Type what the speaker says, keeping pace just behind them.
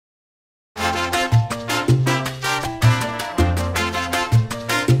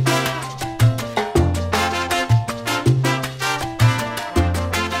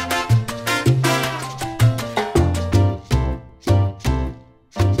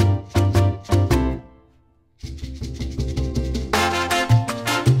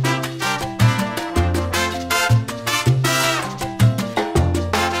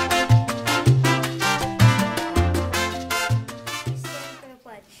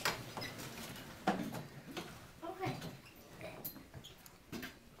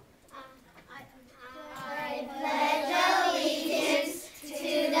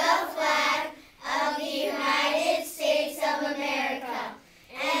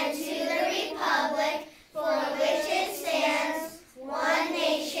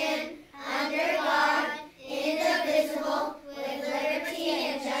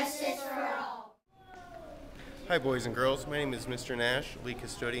boys and girls. My name is Mr. Nash, lead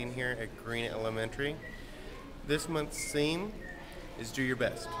custodian here at Green Elementary. This month's theme is Do Your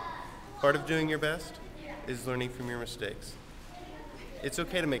Best. Part of doing your best is learning from your mistakes. It's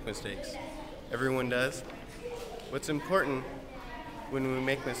okay to make mistakes. Everyone does. What's important when we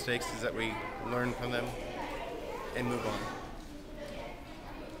make mistakes is that we learn from them and move on.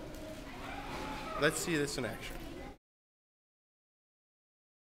 Let's see this in action.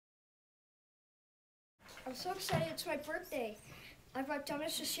 I'm so excited, it's my birthday. I brought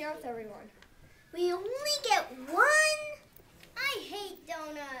donuts to share with everyone. We only get one? I hate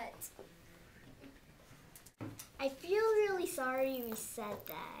donuts. I feel really sorry we said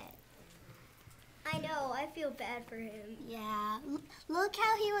that. I know, I feel bad for him. Yeah, look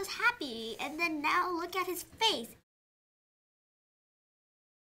how he was happy, and then now look at his face.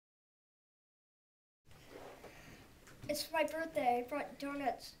 It's my birthday, I brought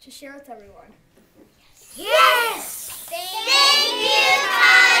donuts to share with everyone. Yes! Thank you,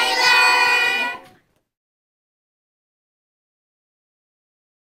 Tyler!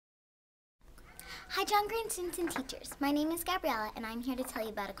 Hi, John Green students and teachers. My name is Gabriella, and I'm here to tell you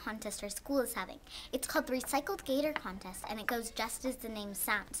about a contest our school is having. It's called the Recycled Gator Contest, and it goes just as the name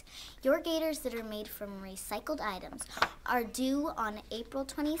sounds. Your gators that are made from recycled items are due on April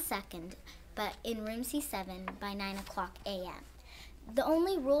 22nd, but in room C7 by 9 o'clock a.m. The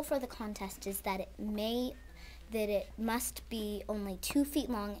only rule for the contest is that it must be only 2 feet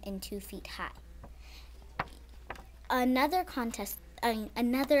long and 2 feet high. Another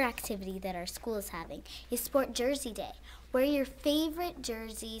activity that our school is having is Sport Jersey Day. Wear your favorite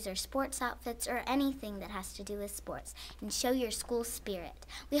jerseys or sports outfits or anything that has to do with sports and show your school spirit.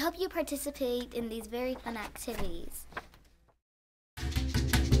 We hope you participate in these very fun activities.